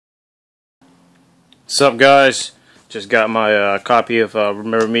What's up, guys? Just got my copy of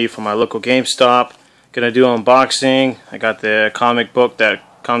Remember Me from my local GameStop. Gonna do an unboxing. I got the comic book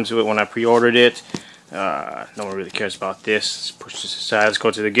that comes with it when I pre-ordered it. No one really cares about this. Let's push this aside. Let's go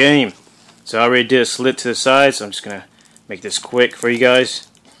to the game. So I already did a slit to the side, so I'm just gonna make this quick for you guys.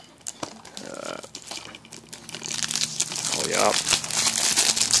 Oh yeah.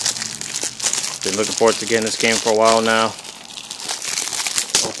 Been looking forward to getting this game for a while now.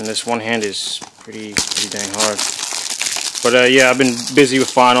 Open this one hand is pretty dang hard. But yeah, I've been busy with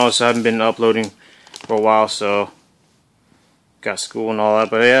finals, so I haven't been uploading for a while, so got school and all that.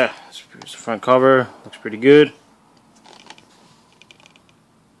 But yeah, here's the front cover. Looks pretty good.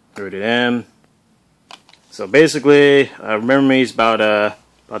 Rated M. So basically, Remember Me is about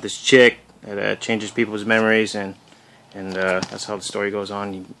this chick that changes people's memories, and that's how the story goes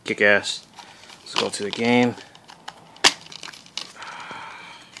on. You kick ass. Let's go to the game.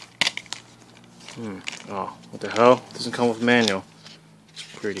 Oh, what the hell? It doesn't come with a manual. It's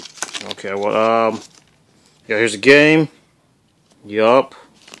pretty. Okay, well, yeah, here's the game. Yup.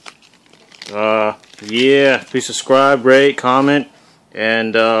 Yeah, please subscribe, rate, comment,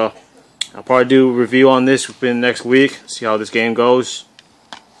 and I'll probably do a review on this within next week. See how this game goes.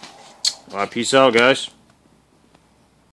 Alright, peace out, guys.